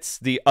 10 minutes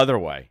the other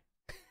way.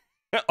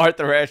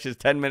 Arthur Ashe is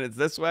 10 minutes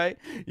this way.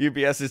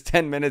 UBS is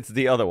 10 minutes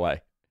the other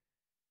way.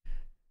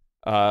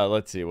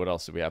 Let's see. What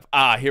else do we have?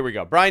 Here we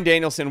go. Bryan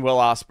Danielson, Will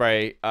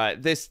Ospreay.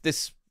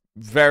 This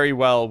very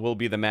well will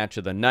be the match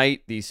of the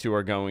night. These two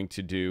are going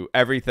to do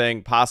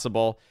everything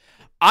possible.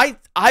 I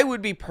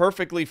would be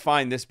perfectly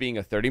fine this being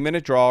a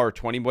 30-minute draw or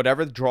 20,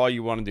 whatever draw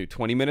you want to do,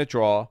 20-minute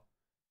draw,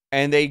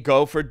 and they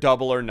go for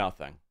Double or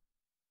Nothing.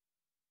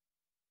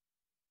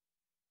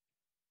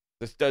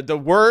 The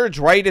words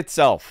write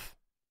itself.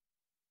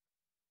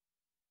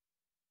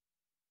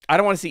 I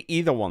don't want to see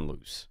either one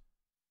lose.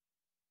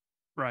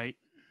 Right.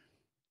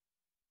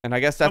 And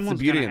I guess that's the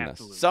beauty in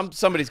this.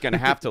 Somebody's going to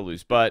have to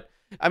lose, but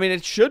I mean,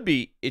 it should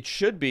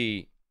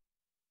be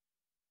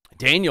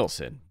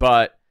Danielson,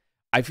 but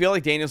I feel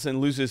like Danielson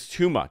loses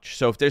too much.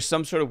 So if there's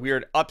some sort of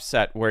weird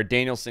upset where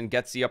Danielson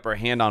gets the upper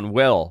hand on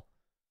Will,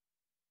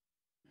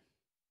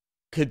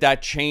 could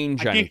that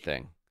change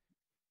anything?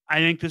 I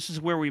think this is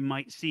where we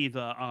might see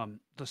the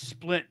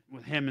split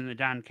with him and the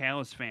Don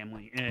Callis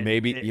family.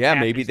 Maybe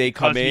they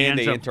come in,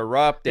 they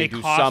interrupt, they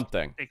do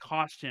something. They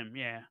cost him,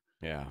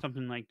 yeah,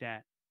 something like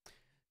that.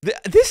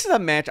 This is a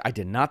match I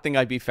did not think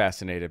I'd be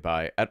fascinated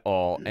by at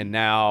all, and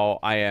now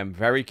I am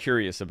very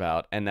curious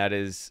about, and that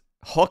is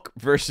Hook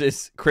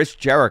versus Chris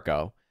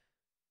Jericho.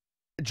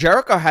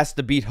 Jericho has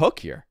to beat Hook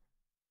here.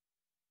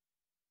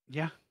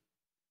 Yeah,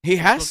 he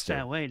has to.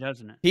 That way,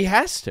 doesn't it? He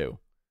has to.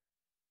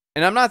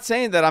 And I'm not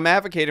saying that I'm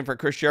advocating for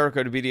Chris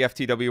Jericho to be the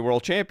FTW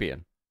World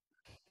Champion.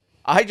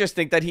 I just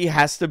think that he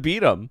has to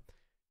beat him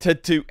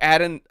to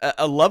add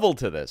a level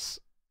to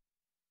this.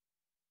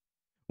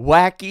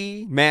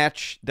 Wacky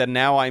match that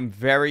now I'm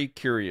very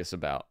curious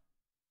about.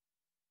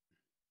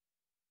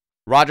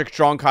 Roderick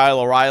Strong, Kyle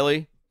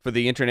O'Reilly for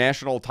the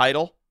international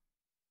title.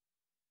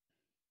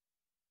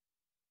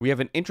 We have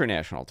an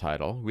international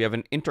title. We have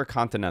an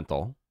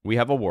intercontinental. We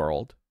have a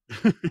world.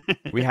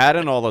 We had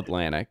an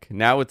All-Atlantic.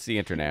 Now it's the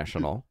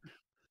international.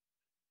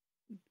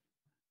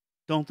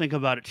 Don't think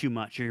about it too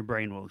much, or your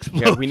brain will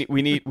explode. Yeah,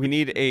 we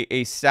need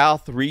a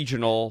South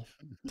regional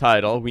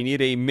title. We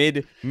need a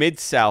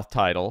mid-South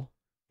title.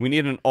 We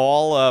need an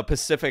all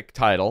Pacific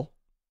title.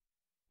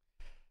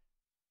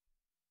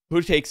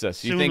 Who takes us?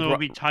 Soon there will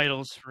be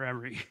titles for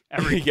every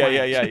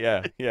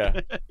yeah.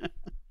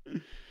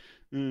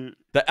 The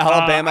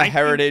Alabama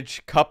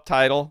Heritage Cup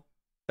title.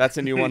 That's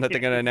a new one that they're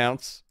going to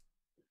announce.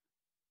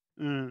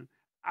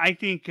 I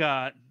think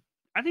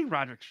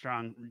Roderick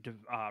Strong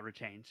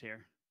retains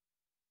here.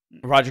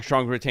 Roderick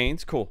Strong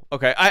retains. Cool.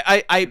 Okay.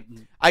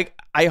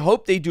 I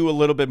hope they do a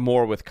little bit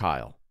more with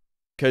Kyle,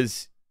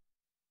 because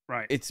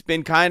it's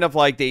been kind of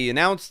like they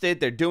announced it,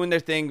 they're doing their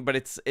thing, but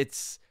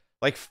it's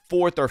like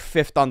 4th or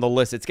 5th on the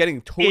list. It's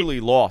getting totally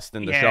lost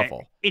in the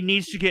shuffle. It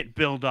needs to get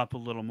built up a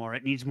little more.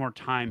 It needs more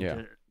time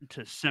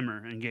to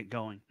simmer and get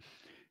going.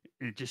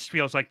 It just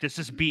feels like this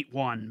is beat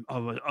one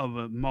of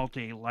a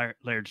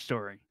multi-layered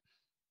story.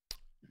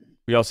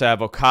 We also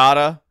have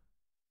Okada,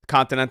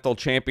 Continental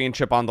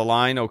Championship on the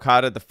line.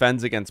 Okada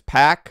defends against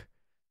Pac.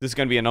 This is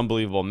going to be an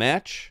unbelievable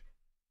match.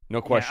 No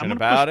Yeah, I'm question gonna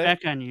about push it.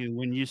 back on you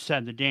when you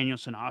said the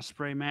Danielson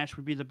Osprey match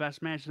would be the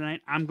best match of the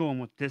night. I'm going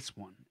with this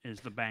one is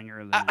the banger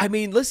of the I night.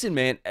 mean, listen,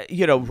 man.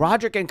 You know,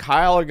 Roderick and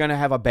Kyle are gonna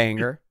have a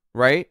banger,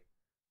 right?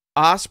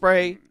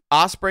 Osprey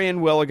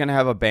and Will are gonna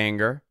have a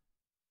banger.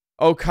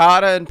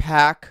 Okada and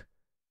Pac.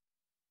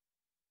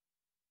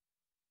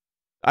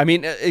 I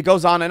mean, it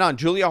goes on and on.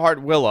 Julia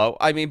Hart, Willow.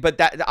 I mean, but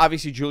that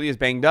obviously Julia's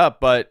banged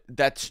up, but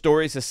that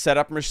story is to set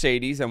up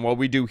Mercedes and what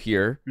we do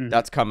here.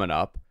 That's coming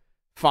up.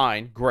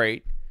 Fine,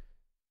 great.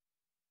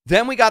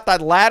 Then we got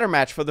that ladder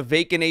match for the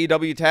vacant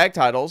AEW tag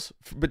titles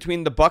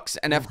between the Bucks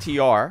and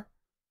FTR.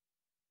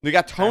 We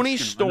got Tony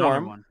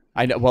Storm.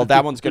 I know. Well,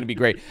 that one's going to be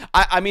great.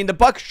 I mean, the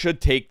Bucks should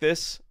take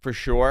this for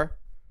sure.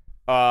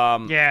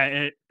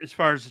 As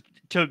far as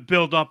to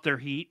build up their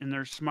heat and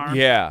their smart.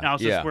 Yeah. Now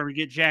this is where we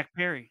get Jack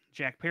Perry.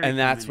 And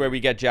that's where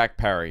we get Jack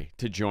Perry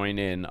to join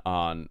in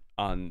on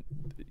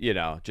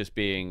just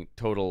being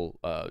total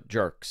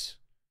jerks.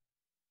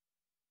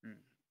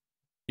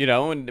 You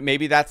know, and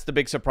maybe that's the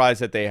big surprise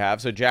that they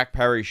have. So Jack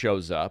Perry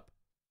shows up.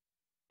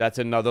 That's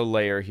another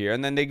layer here.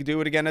 And then they could do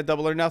it again at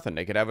Double or Nothing.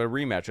 They could have a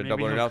rematch at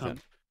Double or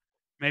Nothing.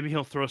 Maybe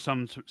he'll throw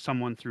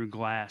someone through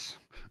glass.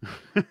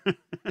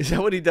 Is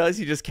that what he does?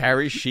 He just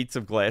carries sheets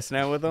of glass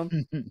now with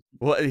him?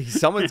 Well,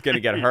 someone's going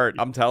to get hurt.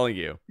 I'm telling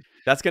you.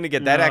 That's going to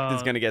get, that act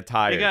is going to get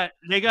tired.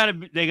 They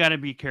got to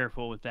be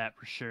careful with that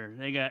for sure.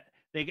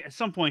 At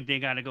some point they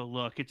got to go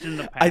look. It's in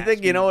the past. I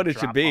think you know what it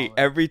should be.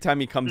 Every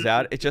time he comes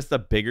out, it's just a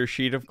bigger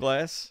sheet of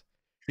glass.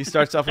 He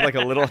starts off with like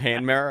a little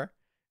hand mirror,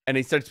 and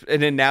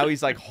then now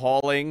he's like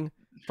hauling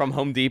from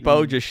Home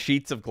Depot just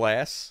sheets of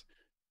glass.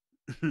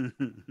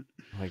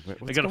 Like,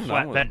 they got a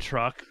flatbed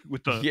truck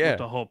with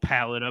the whole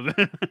pallet of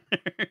it.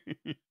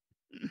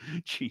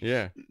 Jeez.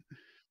 Yeah.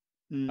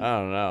 I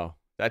don't know.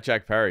 That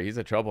Jack Perry, he's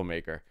a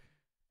troublemaker.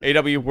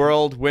 AEW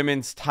World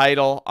Women's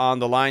title on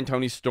the line.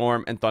 Tony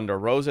Storm and Thunder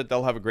Rosa.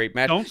 They'll have a great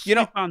match. Don't sleep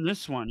on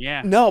this one,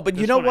 yeah. No, but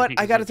you know what?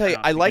 I got to tell you,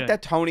 I like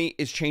that Tony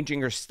is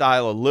changing her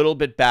style a little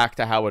bit back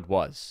to how it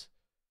was.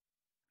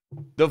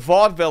 The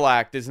vaudeville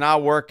act is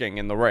not working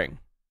in the ring.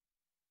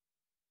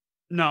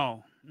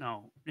 No,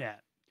 yeah.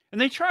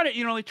 And they try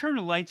to, they turn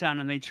the lights on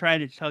and they try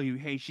to tell you,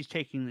 hey, she's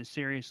taking this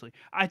seriously.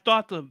 I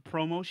thought the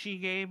promo she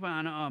gave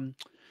on,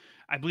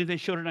 I believe they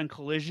showed it on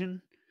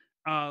Collision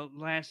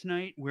last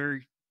night,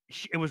 where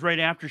it was right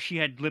after she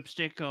had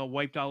lipstick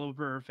wiped all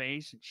over her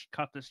face, and she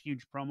cut this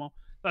huge promo. I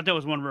thought that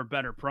was one of her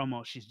better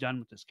promos she's done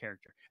with this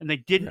character. And they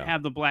didn't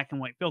have the black and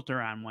white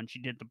filter on when she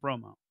did the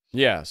promo.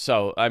 Yeah,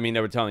 so, I mean,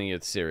 they were telling you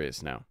it's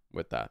serious now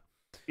with that.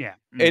 Yeah.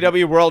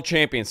 AEW World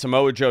Champion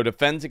Samoa Joe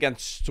defends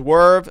against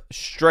Swerve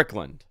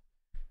Strickland.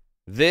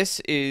 This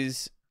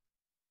is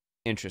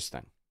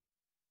interesting.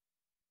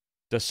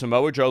 Does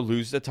Samoa Joe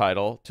lose the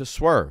title to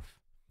Swerve?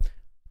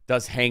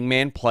 Does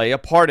Hangman play a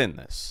part in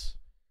this?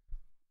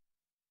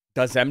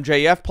 Does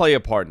MJF play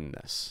a part in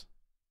this?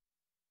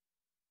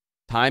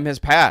 Time has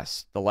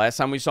passed. The last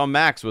time we saw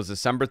Max was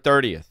December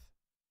 30th.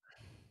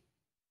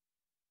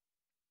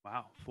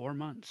 Wow, 4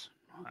 months.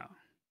 Wow.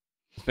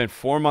 It's been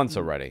 4 months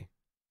already.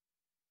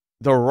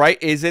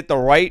 Is it the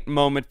right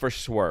moment for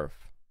Swerve?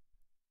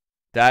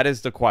 That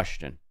is the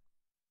question.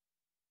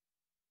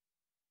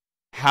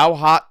 How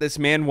hot this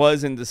man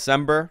was in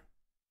December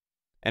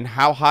and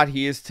how hot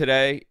he is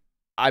today.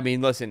 I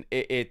mean, listen,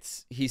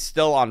 he's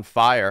still on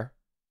fire.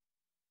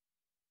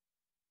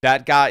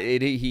 That guy,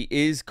 he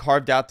is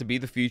carved out to be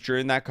the future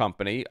in that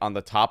company on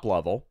the top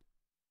level.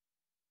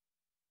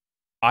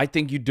 I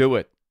think you do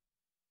it.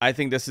 I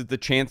think this is the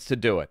chance to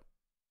do it.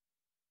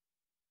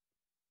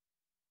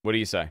 What do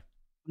you say?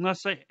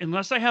 Unless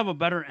I have a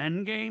better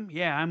end game,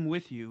 yeah, I'm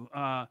with you.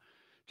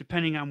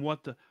 Depending on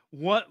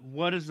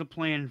what is the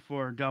plan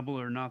for Double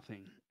or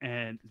Nothing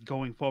and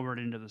going forward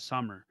into the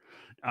summer.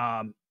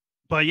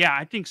 But yeah,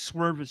 I think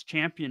Swerve is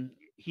champion.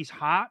 He's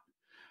hot.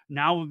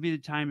 Now would be the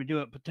time to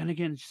do it. But then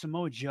again,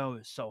 Samoa Joe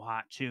is so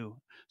hot too.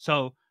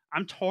 So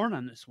I'm torn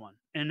on this one.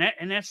 And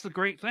that's the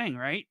great thing,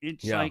 right?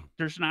 It's like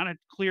there's not a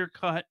clear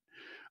cut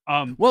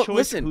choice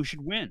listen, of who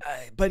should win.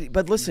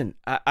 But listen,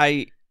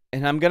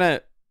 I'm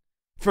gonna,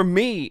 for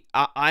me,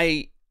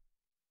 I'm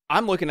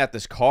looking at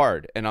this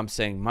card and I'm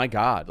saying, my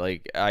God,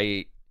 like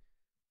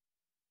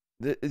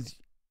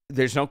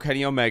there's no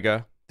Kenny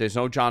Omega, there's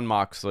no Jon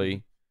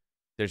Moxley,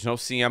 there's no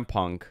CM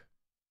Punk.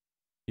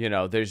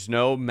 There's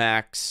no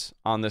Max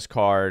on this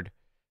card.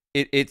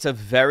 It's a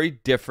very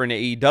different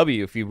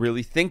AEW if you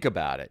really think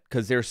about it,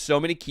 because there's so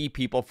many key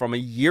people from a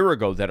year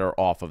ago that are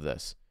off of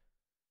this.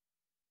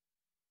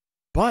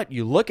 But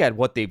you look at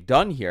what they've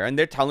done here, and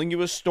they're telling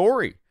you a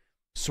story.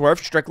 Swerve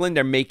Strickland,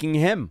 they're making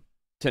him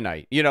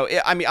tonight.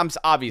 I mean, I'm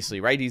obviously,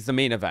 right? He's the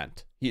main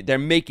event. They're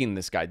making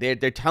this guy.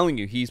 They're telling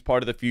you he's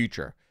part of the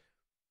future.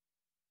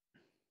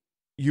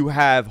 You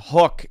have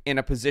Hook in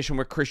a position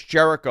with Chris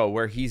Jericho,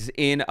 where he's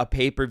in a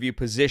pay-per-view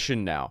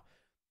position now.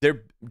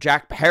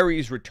 Jack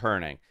Perry's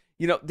returning.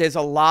 There's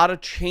a lot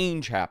of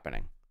change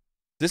happening.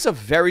 This is a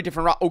very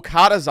different route.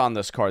 Okada's on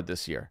this card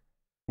this year.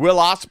 Will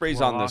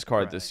Ospreay's on this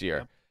card this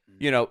year.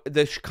 Yep.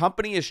 The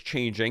company is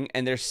changing,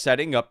 and they're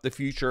setting up the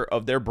future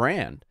of their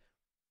brand.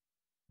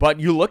 But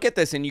you look at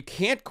this and you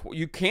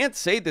can't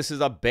say this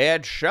is a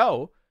bad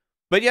show,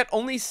 but yet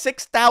only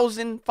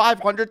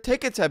 6,500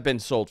 tickets have been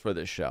sold for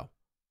this show.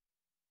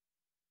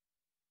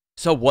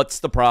 So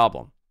what's the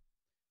problem?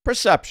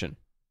 Perception.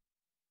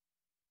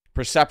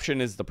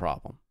 Perception is the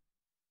problem.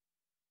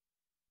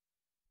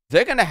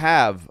 They're going to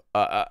have,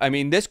 I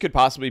mean, this could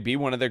possibly be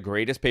one of their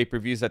greatest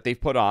pay-per-views that they've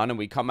put on, and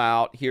we come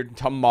out here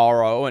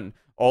tomorrow, and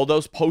all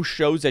those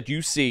post-shows that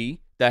you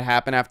see that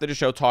happen after the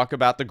show talk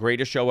about the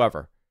greatest show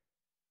ever.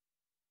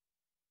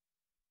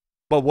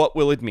 But what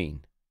will it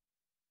mean?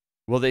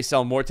 Will they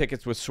sell more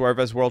tickets with Swerve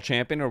as world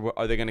champion, or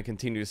are they going to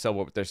continue to sell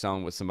what they're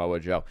selling with Samoa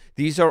Joe?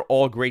 These are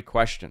all great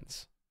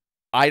questions.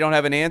 I don't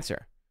have an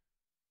answer.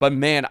 But,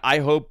 man, I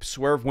hope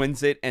Swerve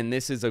wins it, and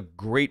this is a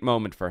great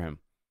moment for him.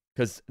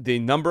 Because the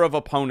number of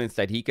opponents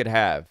that he could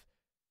have,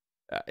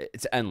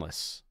 it's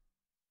endless.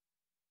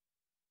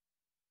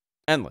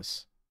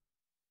 Endless.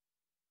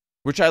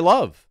 Which I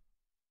love.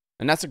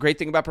 And that's a great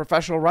thing about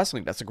professional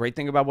wrestling. That's a great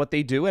thing about what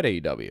they do at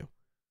AEW.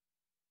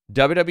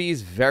 WWE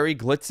is very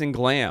glitz and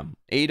glam.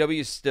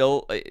 AEW is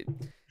still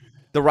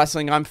the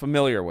wrestling I'm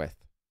familiar with,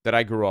 that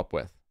I grew up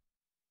with.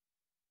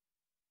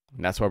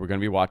 And that's why we're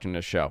going to be watching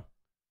this show.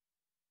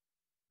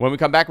 When we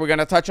come back, we're going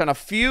to touch on a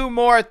few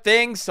more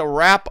things to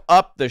wrap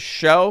up the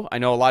show. I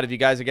know a lot of you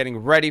guys are getting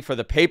ready for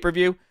the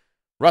pay-per-view.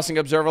 Wrestling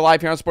Observer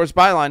Live here on Sports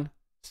Byline.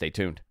 Stay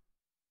tuned.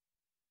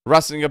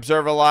 Wrestling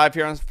Observer Live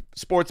here on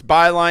Sports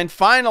Byline.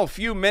 Final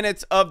few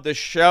minutes of the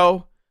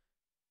show.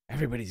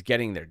 Everybody's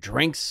getting their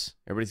drinks.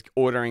 Everybody's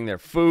ordering their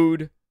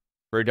food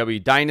for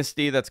AEW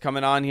Dynasty that's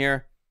coming on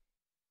here.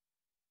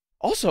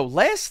 Also,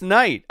 last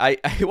night, I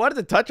wanted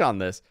to touch on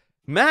this.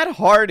 Matt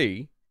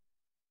Hardy,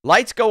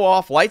 lights go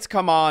off, lights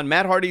come on.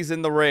 Matt Hardy's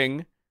in the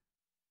ring.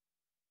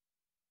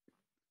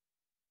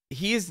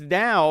 He is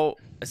now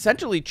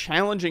essentially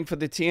challenging for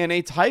the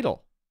TNA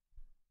title.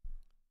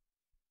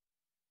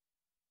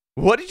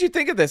 What did you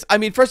think of this? I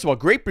mean, first of all,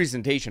 great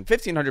presentation.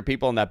 1,500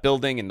 people in that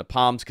building in the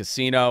Palms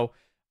Casino.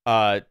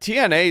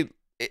 TNA,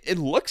 it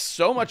looks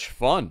so much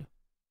fun.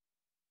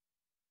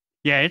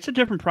 Yeah, it's a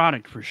different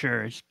product for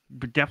sure. It's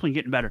definitely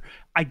getting better.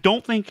 I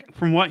don't think,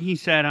 from what he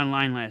said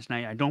online last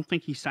night, I don't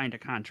think he signed a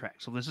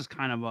contract. So this is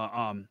kind of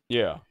a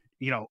yeah.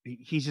 You know,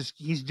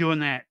 he's doing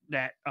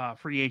that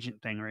free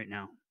agent thing right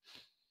now.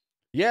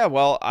 Yeah,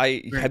 well,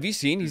 have you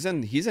seen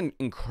he's in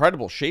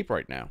incredible shape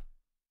right now.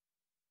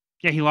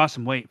 Yeah, he lost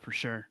some weight for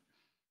sure.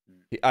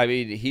 I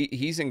mean,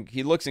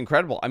 he looks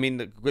incredible. I mean,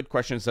 the good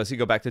question is, does he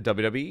go back to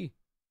WWE?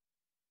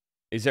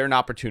 Is there an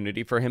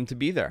opportunity for him to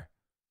be there?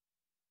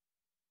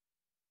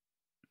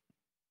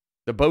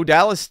 The Bo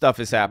Dallas stuff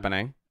is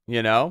happening,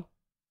 you know?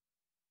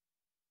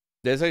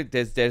 There's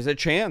a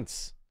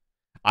chance.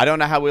 I don't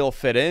know how he'll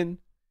fit in.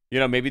 You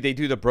know, maybe they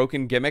do the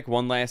broken gimmick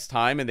one last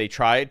time and they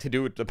try to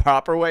do it the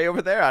proper way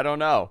over there. I don't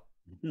know.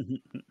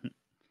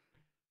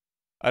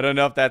 I don't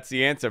know if that's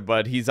the answer,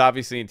 but he's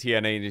obviously in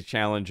TNA and he's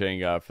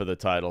challenging for the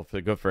title.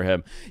 Good for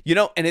him. You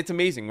know, and it's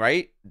amazing,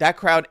 right? That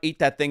crowd ate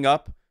that thing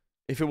up.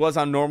 If it was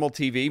on normal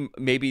TV,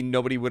 maybe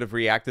nobody would have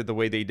reacted the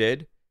way they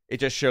did.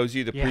 It just shows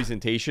you the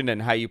presentation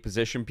and how you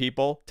position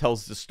people.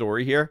 Tells the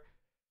story here.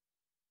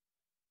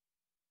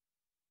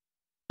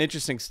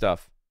 Interesting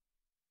stuff.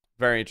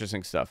 Very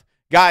interesting stuff.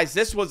 Guys,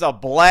 this was a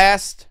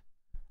blast.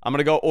 I'm going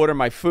to go order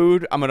my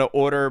food. I'm going to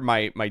order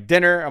my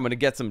dinner. I'm going to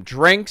get some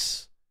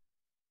drinks.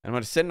 And I'm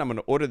going to sit and I'm going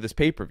to order this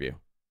pay-per-view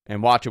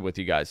and watch it with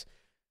you guys.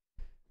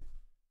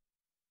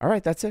 All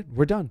right, that's it.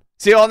 We're done.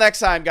 See you all next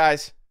time,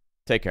 guys.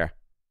 Take care.